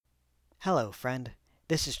Hello, friend.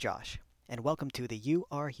 This is Josh, and welcome to the You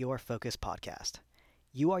Are Your Focus podcast.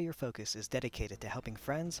 You Are Your Focus is dedicated to helping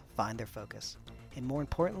friends find their focus, and more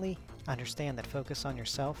importantly, understand that focus on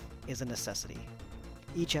yourself is a necessity.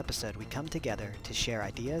 Each episode, we come together to share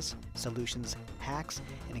ideas, solutions, hacks,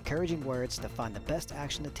 and encouraging words to find the best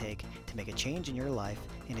action to take to make a change in your life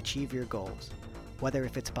and achieve your goals, whether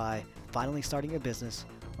if it's by finally starting your business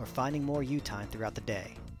or finding more you time throughout the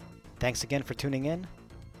day. Thanks again for tuning in.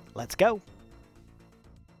 Let's go!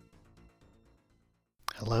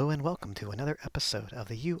 Hello and welcome to another episode of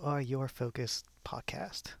the You Are Your Focus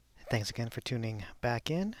podcast. Thanks again for tuning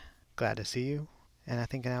back in. Glad to see you. And I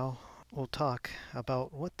think now we'll talk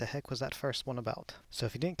about what the heck was that first one about. So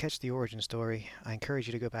if you didn't catch the origin story, I encourage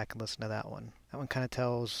you to go back and listen to that one. That one kind of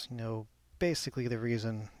tells, basically the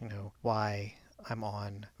reason, why I'm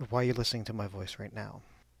on, or why you're listening to my voice right now.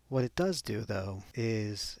 What it does do, though,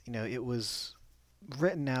 is, it was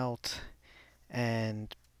written out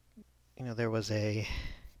and there was a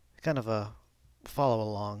kind of a follow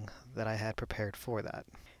along that I had prepared for that.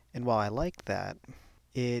 And while I liked that,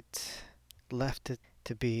 it left it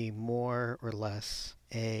to be more or less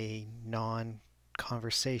a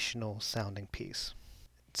non-conversational sounding piece.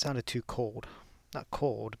 It sounded too cold. Not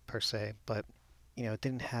cold per se, but it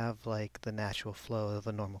didn't have like the natural flow of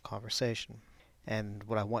a normal conversation. And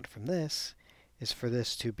what I want from this is for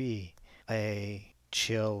this to be a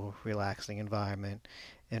chill, relaxing environment,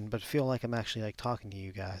 but feel like I'm actually like talking to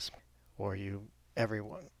you guys or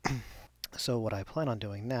everyone. So what I plan on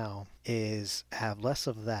doing now is have less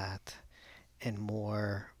of that and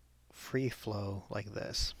more free flow like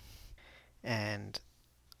this. And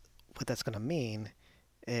what that's going to mean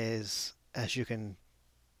is, as you can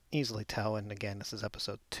easily tell, and again, this is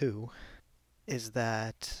episode 2, is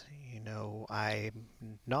that, I'm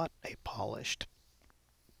not a polished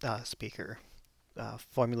speaker.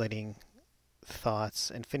 Formulating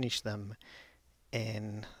thoughts and finish them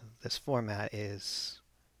in this format is,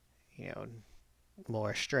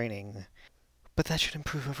 more straining. But that should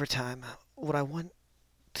improve over time. What I want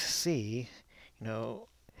to see,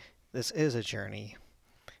 this is a journey.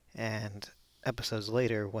 And episodes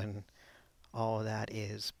later, when all of that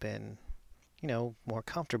is been, more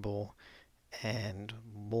comfortable and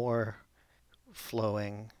more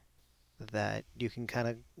flowing, that you can kind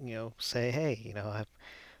of, say, hey,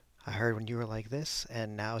 I heard when you were like this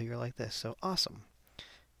and now you're like this. So awesome.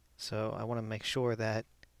 So I want to make sure that,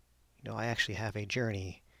 I actually have a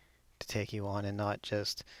journey to take you on and not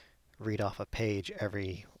just read off a page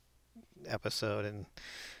every episode and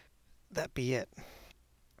that be it.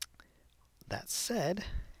 That said,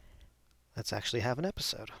 let's actually have an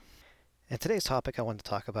episode. And today's topic I wanted to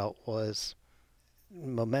talk about was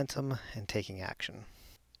momentum and taking action.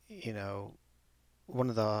 One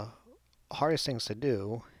of the hardest things to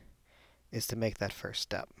do is to make that first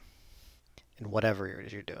step in whatever it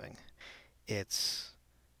is you're doing. It's,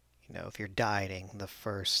 if you're dieting, the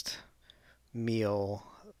first meal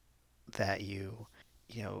that you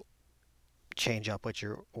change up what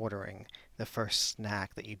you're ordering, the first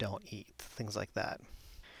snack that you don't eat, things like that.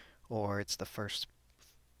 Or it's the first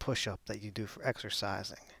push-up that you do for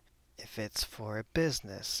exercising. If it's for a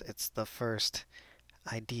business, it's the first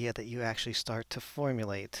idea that you actually start to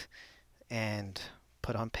formulate and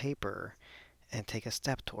put on paper and take a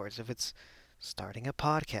step towards. If it's starting a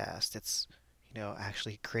podcast, it's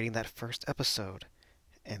actually creating that first episode,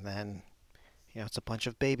 and then it's a bunch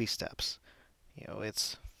of baby steps.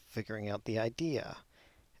 It's figuring out the idea,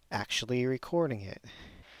 actually recording it,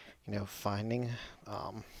 finding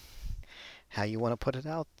how you want to put it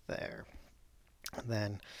out there, and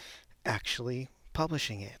then actually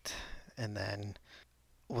publishing it. And then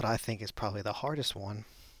what I think is probably the hardest one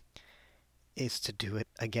is to do it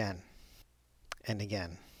again and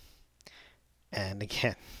again and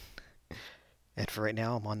again. And for right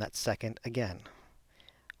now, I'm on that second again.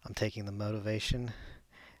 I'm taking the motivation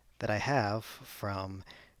that I have from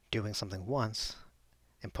doing something once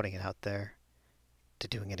and putting it out there to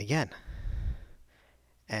doing it again.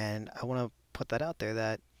 And I want to put that out there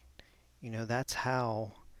that, that's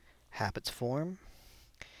how habits form.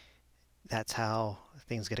 That's how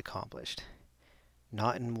things get accomplished.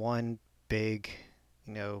 Not in one big,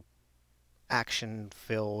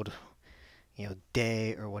 action-filled,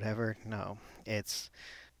 day or whatever. No, it's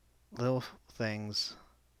little things,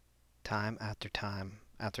 time after time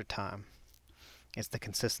after time. It's the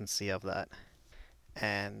consistency of that.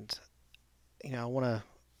 And,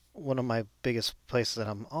 one of my biggest places that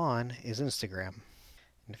I'm on is Instagram.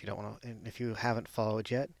 And if you haven't followed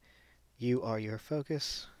yet, You Are Your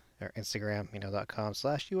Focus, or Instagram,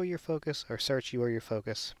 .com/You Are Your Focus, or search You Are Your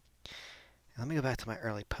Focus. Let me go back to my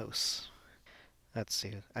early posts. Let's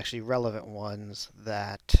see. Actually, relevant ones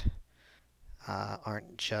that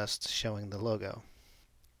aren't just showing the logo.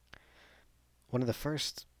 One of the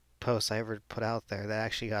first posts I ever put out there that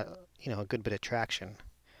actually got a good bit of traction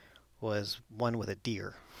was one with a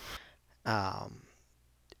deer. Um,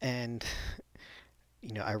 and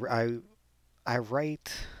I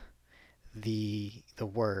write the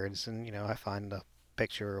words, and I find a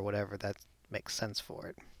picture or whatever that makes sense for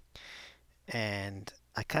it. And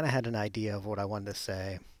I kind of had an idea of what I wanted to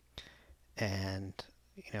say, and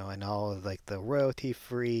and all of like the royalty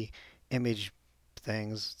free image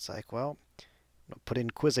things. It's like, well, put in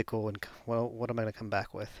quizzical, and well, what am I going to come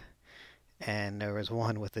back with? And there was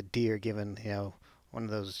one with a deer given one of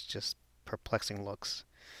those just perplexing looks.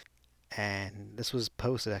 And this was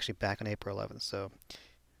posted actually back on April 11th. So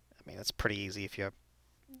I mean, that's pretty easy if you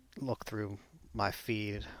look through my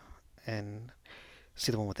feed and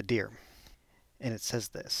see the one with the deer. And it says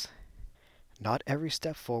this: not every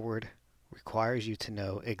step forward requires you to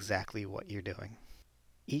know exactly what you're doing.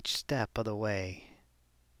 Each step of the way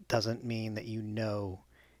doesn't mean that you know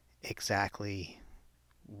exactly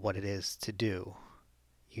what it is to do.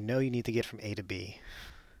 You know you need to get from A to B.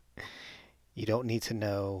 You don't need to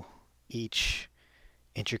know each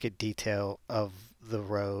intricate detail of the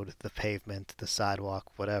road, the pavement, the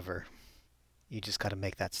sidewalk, whatever. You just got to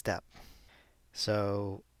make that step.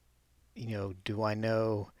 So, do I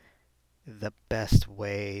know the best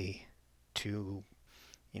way to,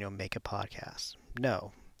 make a podcast?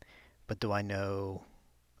 No. But do I know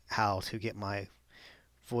how to get my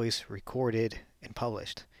voice recorded and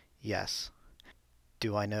published? Yes.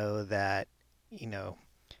 Do I know that, you know,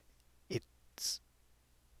 it's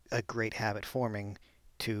a great habit forming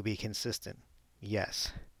to be consistent?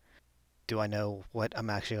 Yes. Do I know what I'm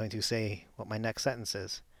actually going to say, what my next sentence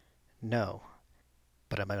is? No.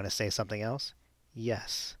 But am I going to say something else?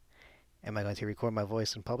 Yes. Am I going to record my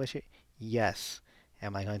voice and publish it? Yes.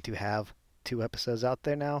 Am I going to have 2 episodes out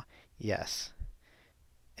there now? Yes.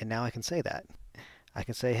 And now I can say that. I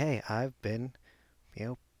can say, hey, I've been,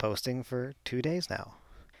 posting for 2 days now.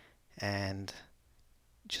 And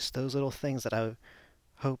just those little things that I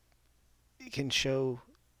hope can show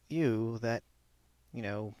you that,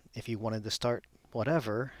 if you wanted to start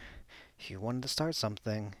whatever, if you wanted to start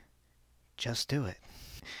something, just do it.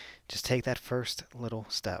 Just take that first little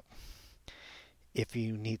step. If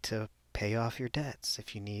you need to pay off your debts,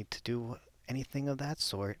 if you need to do anything of that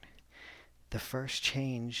sort, the first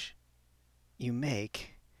change you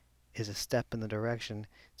make is a step in the direction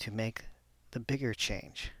to make the bigger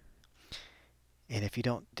change. And if you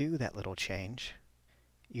don't do that little change,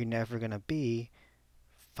 you're never going to be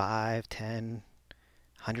 5, 10,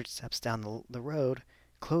 100 steps down the road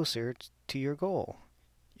closer to your goal.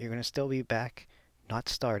 You're going to still be back, not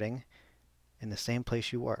starting, in the same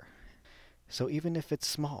place you were. So even if it's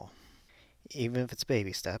small, even if it's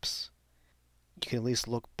baby steps, you can at least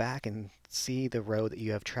look back and see the road that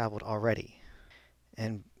you have traveled already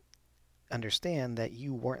and understand that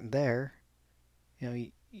you weren't there.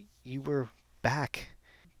 You were back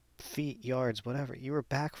feet, yards, whatever. You were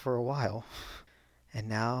back for a while, and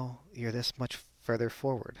now you're this much further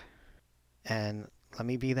forward. And let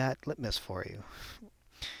me be that litmus for you.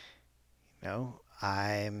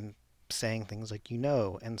 I'm saying things like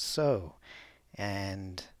and so,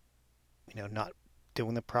 and not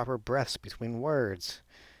doing the proper breaths between words,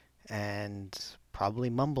 and probably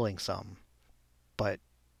mumbling some, but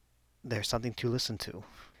there's something to listen to.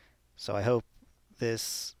 So I hope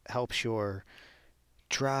this helps your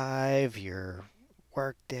drive, your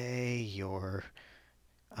workday, your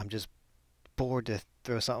I'm just bored to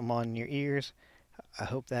throw something on your ears. I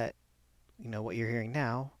hope that what you're hearing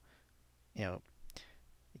now, you know,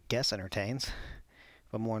 guess entertains,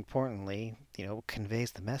 but more importantly,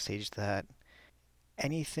 conveys the message that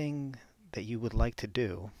anything that you would like to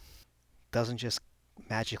do doesn't just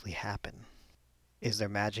magically happen. Is there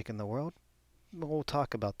magic in the world? We'll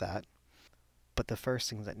talk about that. But the first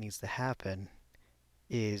thing that needs to happen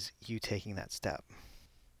is you taking that step.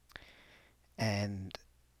 And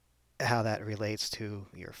how that relates to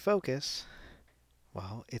your focus,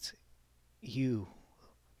 well, it's you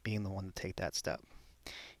being the one to take that step.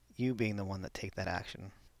 You being the one that take that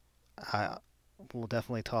action. I will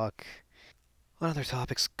definitely talk on other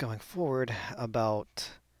topics going forward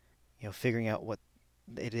about figuring out what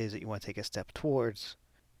it is that you want to take a step towards.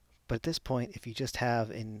 But at this point, if you just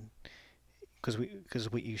have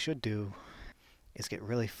because what you should do is get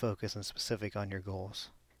really focused and specific on your goals.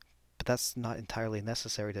 But that's not entirely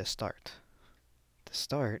necessary to start. To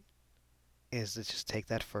start is to just take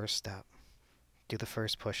that first step. Do the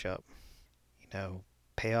first push up. You know,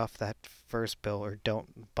 pay off that first bill or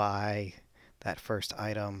don't buy that first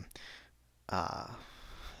item. Uh,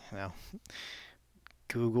 you know,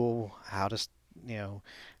 Google how to,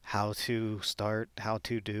 how to start, how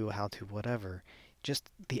to do, how to whatever.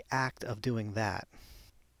 Just the act of doing that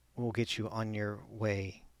will get you on your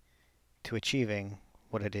way to achieving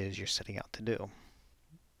what it is you're setting out to do.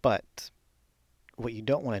 But what you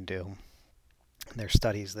don't want to do, and there's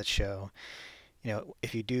studies that show,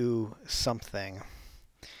 if you do something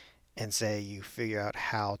and say you figure out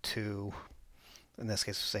how to, in this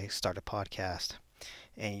case, say start a podcast,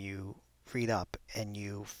 and you read up and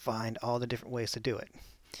you find all the different ways to do it.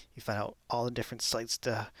 You find out all the different sites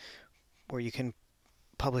where you can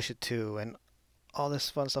publish it to, and all this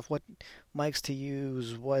fun stuff. What mics to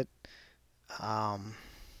use, what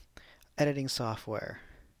editing software.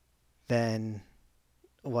 Then,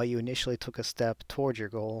 while you initially took a step towards your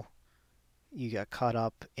goal, you got caught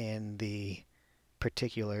up in the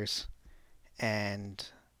particulars,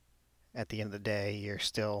 and at the end of the day, you're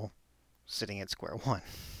still sitting at square one.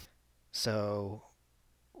 So,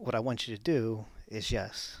 what I want you to do is,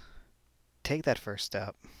 yes, take that first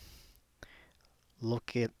step,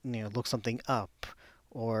 look something up,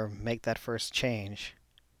 or make that first change,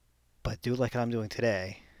 but do like I'm doing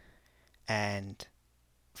today, and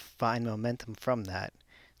find momentum from that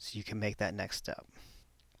so you can make that next step.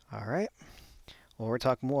 All right. Well, we'll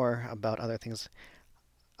talk more about other things.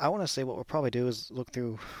 I want to say what we'll probably do is look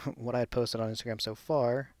through what I had posted on Instagram so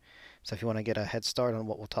far. So if you want to get a head start on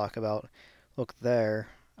what we'll talk about, look there.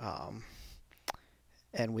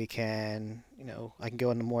 And we can, I can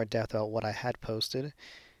go into more depth about what I had posted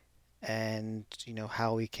and,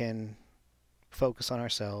 how we can focus on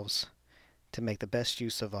ourselves to make the best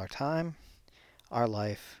use of our time, our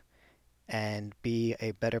life, and be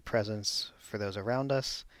a better presence for those around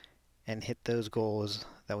us and hit those goals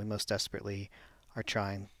that we most desperately are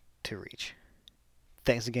trying to reach.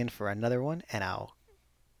 Thanks again for another one, and I'll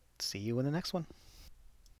see you in the next one.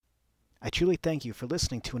 I truly thank you for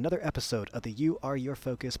listening to another episode of the You Are Your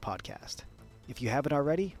Focus podcast. If you haven't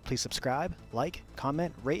already, please subscribe, like,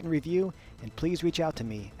 comment, rate, and review, and please reach out to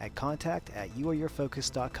me at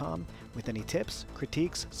contact@youareyourfocus.com with any tips,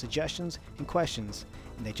 critiques, suggestions, and questions,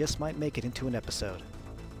 and they just might make it into an episode.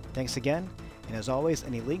 Thanks again, and as always,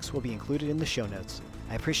 any links will be included in the show notes.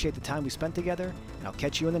 I appreciate the time we spent together, and I'll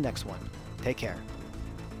catch you in the next one. Take care.